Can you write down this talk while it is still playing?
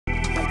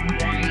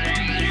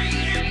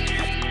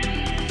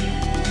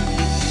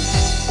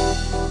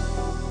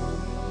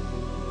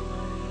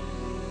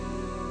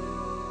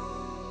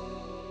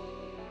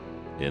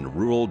In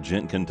rural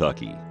Gent,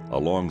 Kentucky,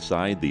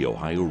 alongside the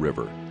Ohio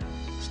River,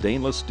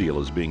 stainless steel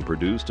is being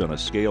produced on a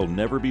scale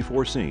never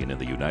before seen in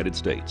the United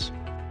States.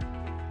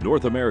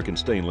 North American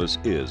Stainless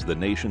is the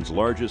nation's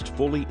largest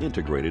fully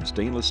integrated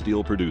stainless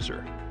steel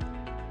producer.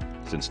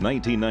 Since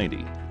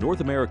 1990,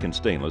 North American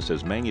Stainless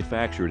has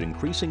manufactured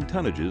increasing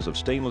tonnages of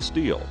stainless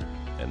steel,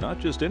 and not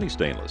just any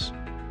stainless.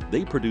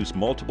 They produce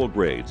multiple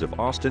grades of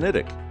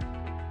austenitic,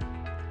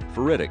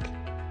 ferritic,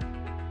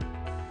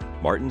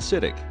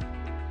 martensitic,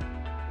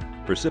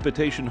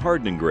 precipitation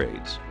hardening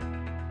grades,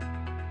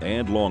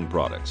 and long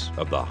products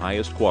of the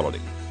highest quality.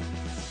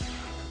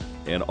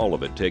 And all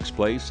of it takes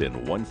place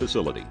in one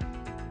facility.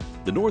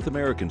 The North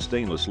American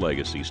Stainless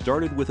legacy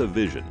started with a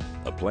vision,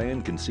 a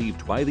plan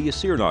conceived by the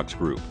Acernox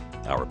Group,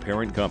 our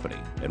parent company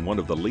and one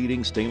of the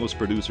leading stainless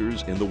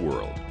producers in the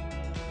world.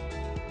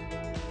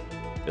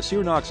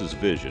 Acernox's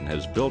vision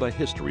has built a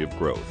history of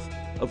growth,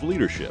 of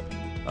leadership,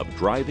 of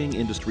driving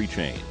industry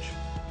change.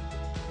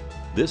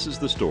 This is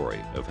the story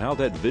of how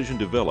that vision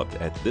developed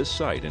at this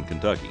site in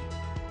Kentucky,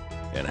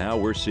 and how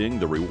we're seeing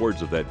the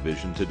rewards of that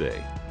vision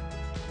today.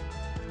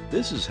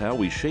 This is how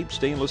we shape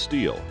stainless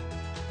steel.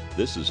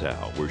 This is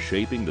how we're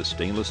shaping the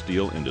stainless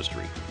steel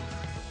industry.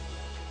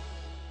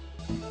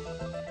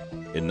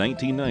 In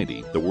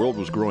 1990, the world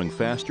was growing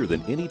faster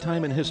than any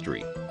time in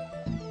history,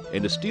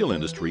 and the steel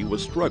industry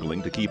was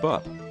struggling to keep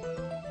up.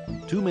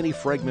 Too many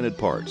fragmented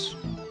parts,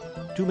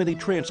 too many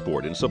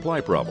transport and supply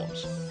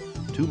problems,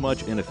 too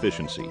much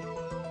inefficiency.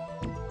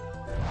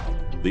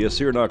 The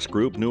Acernox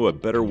Group knew a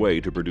better way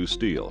to produce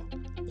steel.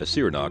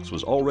 Acernox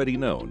was already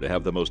known to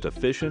have the most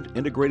efficient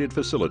integrated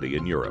facility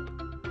in Europe.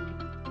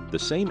 The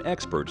same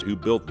experts who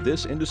built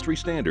this industry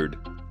standard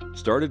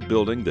started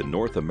building the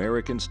North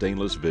American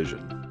Stainless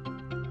vision.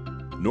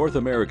 North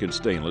American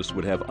Stainless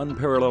would have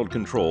unparalleled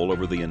control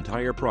over the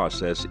entire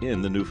process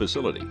in the new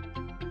facility,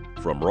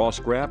 from raw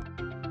scrap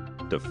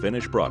to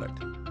finished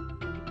product.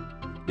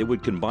 It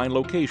would combine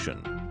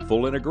location,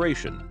 full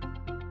integration,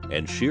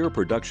 and sheer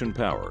production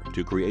power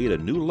to create a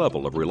new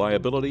level of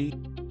reliability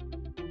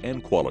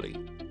and quality.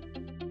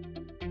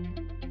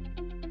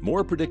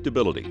 More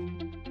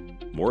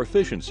predictability, more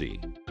efficiency,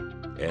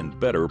 and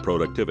better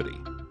productivity.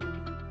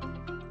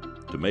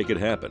 To make it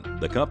happen,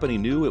 the company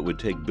knew it would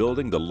take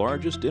building the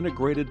largest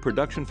integrated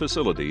production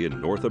facility in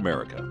North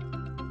America.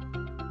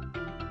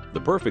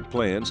 The perfect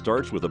plan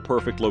starts with a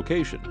perfect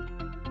location,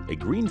 a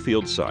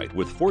greenfield site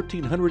with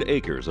 1,400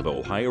 acres of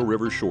Ohio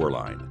River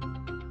shoreline.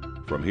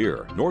 From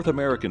here, North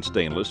American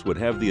Stainless would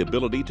have the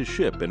ability to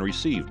ship and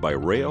receive by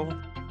rail,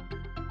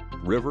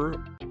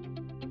 river,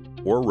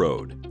 or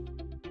road.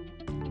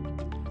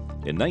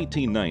 In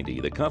 1990,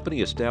 the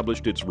company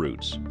established its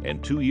roots,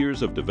 and 2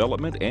 years of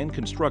development and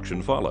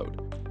construction followed.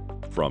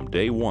 From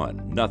day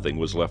one, nothing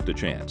was left to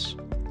chance.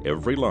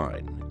 Every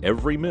line,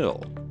 every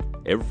mill,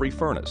 every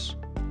furnace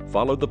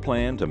followed the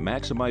plan to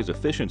maximize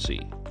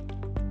efficiency,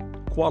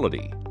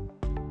 quality,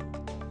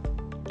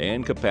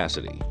 and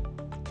capacity.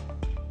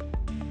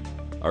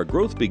 Our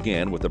growth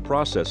began with the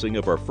processing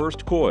of our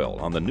first coil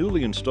on the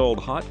newly installed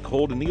hot,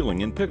 cold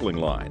annealing and pickling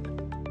line,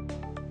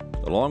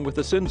 along with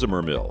the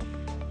Sinzimer mill,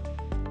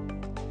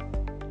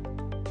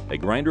 a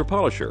grinder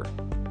polisher,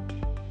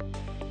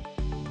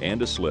 and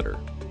a slitter.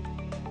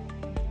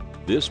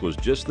 This was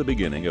just the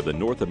beginning of the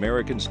North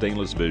American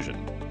Stainless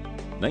vision.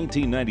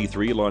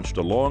 1993 launched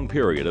a long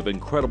period of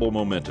incredible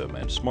momentum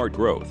and smart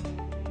growth,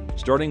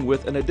 starting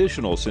with an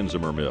additional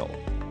Sinzimer mill,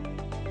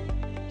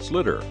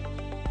 slitter,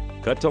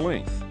 cut to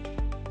length,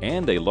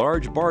 and a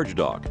large barge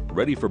dock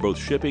ready for both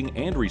shipping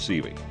and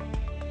receiving.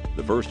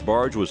 The first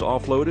barge was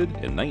offloaded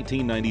in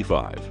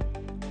 1995.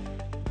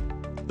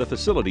 The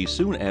facility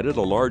soon added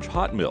a large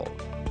hot mill,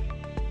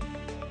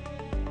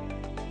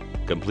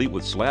 complete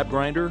with slab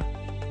grinder,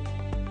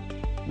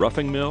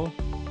 roughing mill,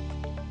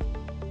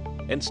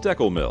 and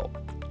Steckel mill,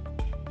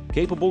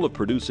 capable of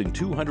producing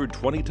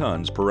 220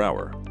 tons per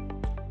hour.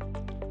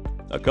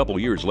 A couple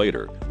years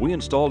later, we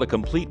installed a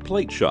complete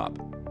plate shop,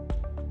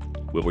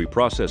 where we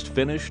processed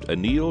finished,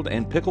 annealed,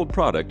 and pickled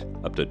product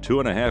up to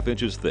 2.5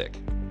 inches thick,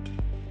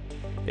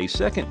 a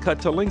second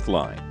cut-to-length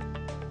line,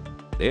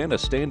 and a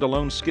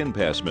standalone skin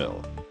pass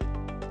mill.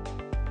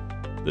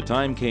 The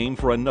time came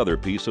for another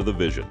piece of the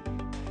vision,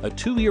 a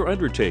 2-year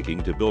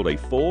undertaking to build a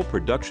full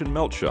production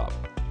melt shop,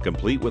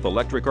 complete with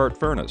electric arc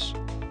furnace,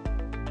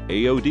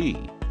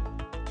 AOD,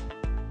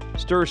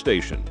 stir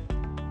station,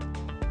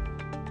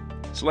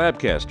 slab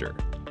caster,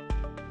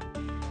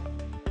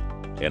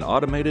 an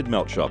automated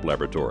melt shop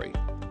laboratory.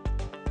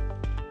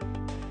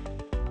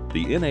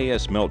 The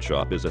NAS melt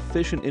shop is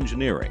efficient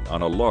engineering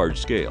on a large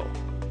scale.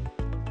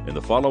 In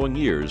the following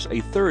years,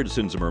 a third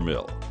Sinzimer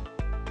mill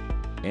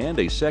and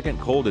a second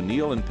cold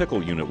anneal and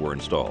pickle unit were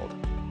installed,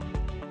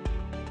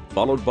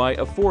 followed by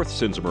a fourth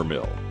Sinzimer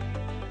mill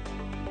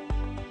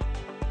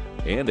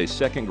and a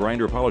second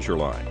grinder polisher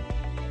line.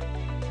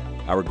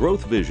 Our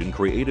growth vision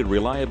created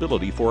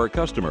reliability for our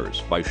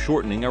customers by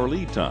shortening our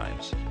lead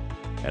times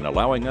and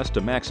allowing us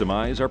to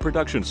maximize our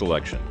production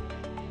selection.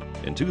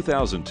 In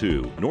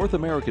 2002, North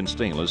American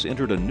Stainless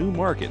entered a new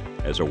market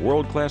as a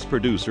world-class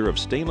producer of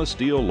stainless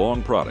steel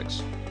long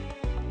products.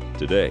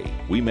 Today,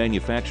 we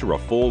manufacture a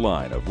full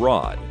line of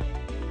rod,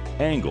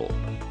 angle,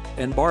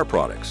 and bar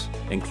products,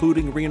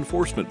 including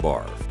reinforcement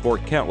bar for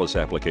countless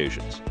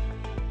applications.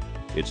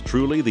 It's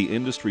truly the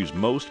industry's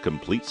most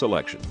complete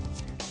selection.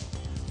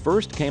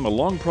 First came a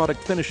long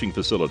product finishing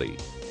facility,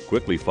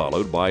 quickly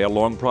followed by a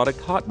long product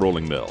hot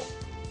rolling mill.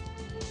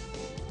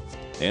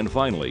 And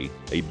finally,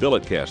 a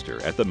billet caster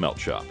at the melt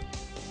shop.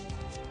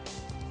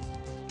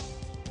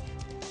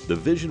 The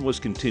vision was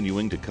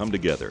continuing to come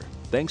together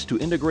thanks to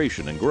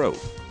integration and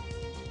growth.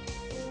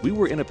 We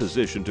were in a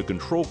position to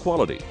control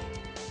quality,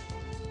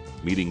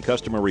 meeting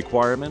customer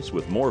requirements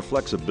with more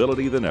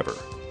flexibility than ever.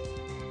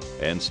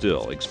 And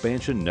still,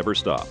 expansion never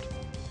stopped.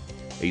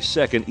 A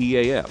second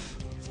EAF,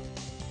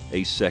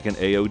 a second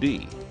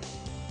AOD,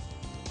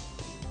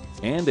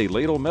 and a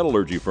ladle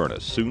metallurgy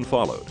furnace soon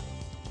followed.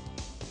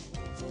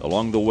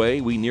 Along the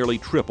way, we nearly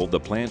tripled the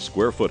plant's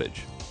square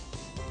footage.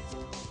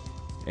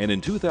 And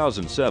in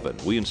 2007,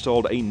 we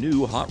installed a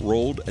new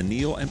hot-rolled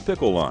anneal and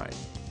pickle line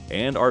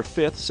and our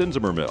fifth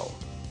Sinzimer mill.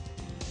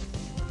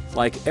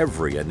 Like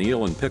every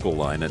anneal and pickle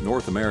line at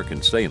North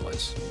American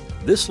Stainless,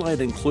 this line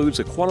includes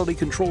a quality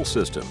control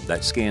system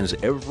that scans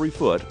every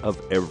foot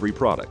of every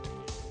product.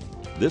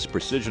 This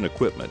precision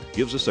equipment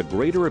gives us a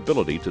greater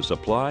ability to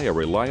supply a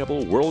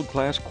reliable,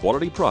 world-class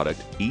quality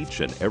product each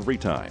and every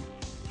time.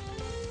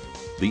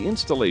 The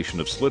installation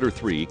of Slitter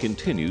 3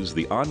 continues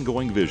the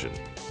ongoing vision.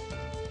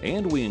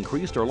 And we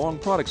increased our long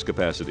products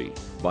capacity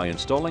by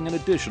installing an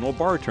additional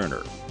bar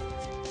turner,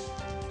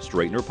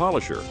 straightener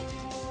polisher,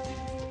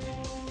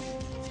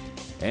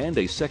 and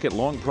a second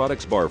long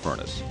products bar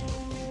furnace.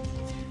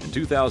 In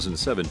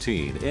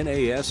 2017,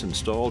 NAS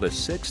installed a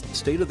sixth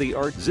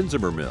state-of-the-art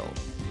Sinzimer mill,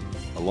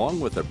 along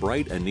with a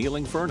bright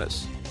annealing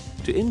furnace,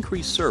 to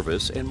increase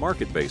service and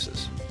market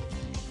basis.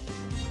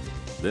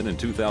 Then in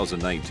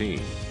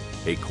 2019,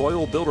 a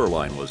coil builder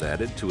line was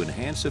added to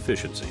enhance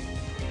efficiency.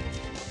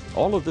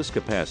 All of this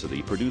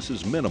capacity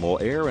produces minimal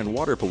air and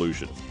water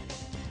pollution.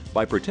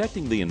 By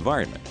protecting the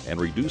environment and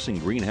reducing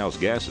greenhouse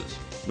gases,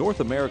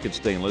 North American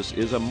Stainless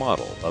is a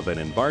model of an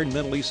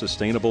environmentally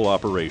sustainable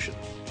operation.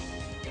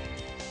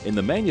 In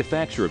the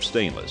manufacture of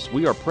stainless,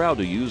 we are proud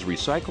to use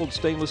recycled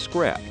stainless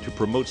scrap to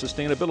promote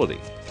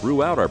sustainability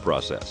throughout our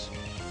process.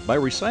 By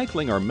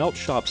recycling our melt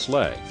shop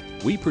slag,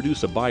 we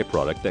produce a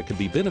byproduct that can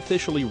be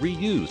beneficially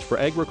reused for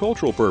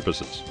agricultural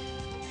purposes.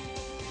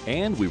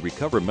 And we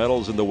recover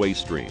metals in the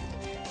waste stream.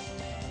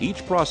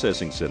 Each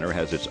processing center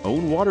has its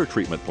own water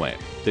treatment plant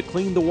to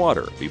clean the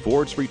water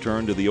before it's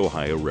returned to the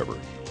Ohio River.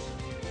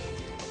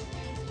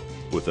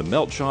 With the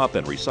melt shop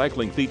and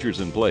recycling features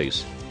in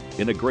place,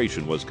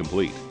 integration was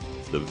complete.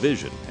 The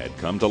vision had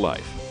come to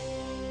life.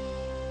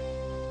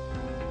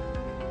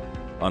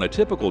 On a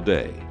typical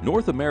day,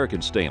 North American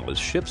Stainless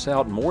ships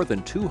out more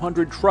than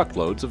 200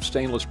 truckloads of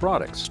stainless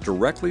products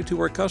directly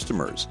to our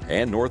customers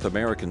and North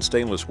American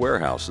Stainless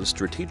warehouses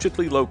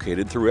strategically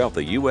located throughout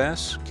the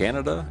U.S.,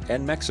 Canada,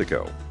 and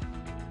Mexico.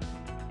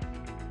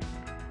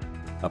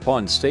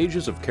 Upon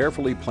stages of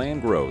carefully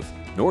planned growth,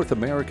 North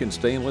American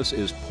Stainless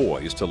is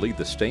poised to lead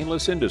the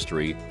stainless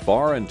industry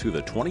far into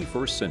the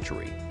 21st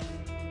century.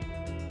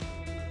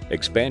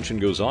 Expansion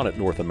goes on at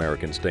North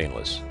American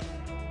Stainless,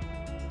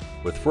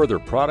 with further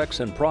products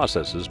and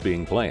processes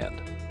being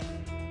planned.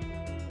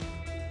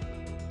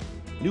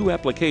 New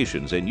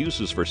applications and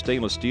uses for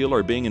stainless steel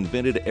are being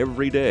invented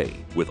every day,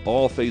 with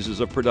all phases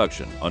of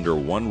production under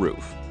one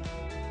roof.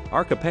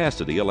 Our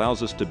capacity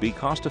allows us to be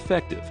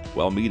cost-effective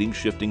while meeting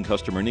shifting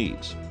customer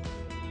needs.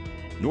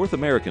 North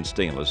American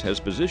Stainless has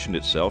positioned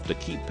itself to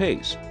keep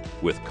pace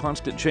with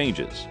constant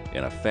changes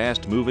in a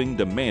fast-moving,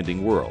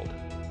 demanding world.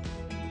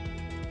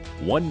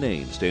 One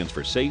name stands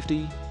for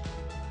safety,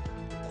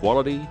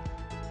 quality,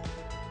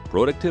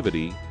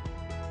 productivity,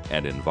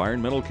 and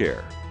environmental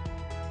care.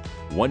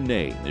 One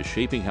name is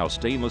shaping how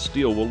stainless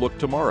steel will look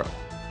tomorrow.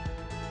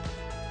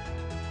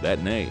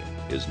 That name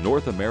is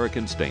North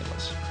American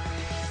Stainless.